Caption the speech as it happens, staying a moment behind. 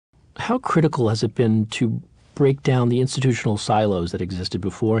How critical has it been to break down the institutional silos that existed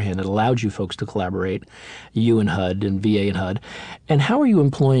beforehand that allowed you folks to collaborate, you and HUD and VA and HUD? And how are you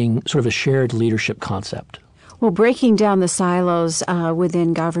employing sort of a shared leadership concept? Well, breaking down the silos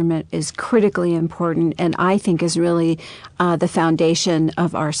within government is critically important, and I think is really the foundation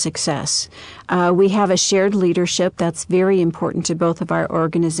of our success. We have a shared leadership that's very important to both of our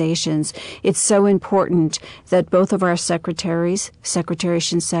organizations. It's so important that both of our secretaries, Secretary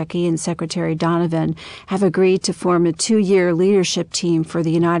Shinseki and Secretary Donovan, have agreed to form a 2-year leadership team for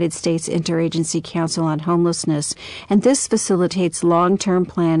the United States Interagency Council on Homelessness, and this facilitates long-term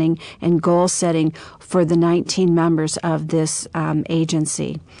planning and goal setting for the 19 members of this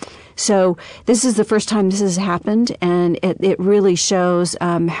agency. So this is the first time this has happened, and it really shows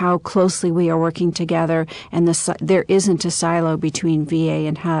how closely we are working together, and there isn't a silo between VA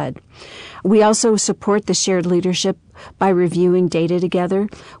and HUD. We also support the shared leadership by reviewing data together.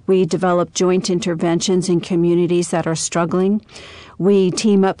 We develop joint interventions in communities that are struggling. We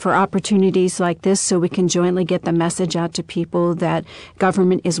team up for opportunities like this so we can jointly get the message out to people that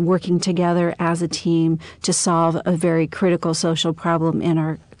government is working together as a team to solve a very critical social problem in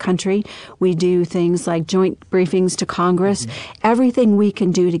our country. We do things like joint briefings to Congress. Everything we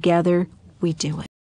can do together, we do it.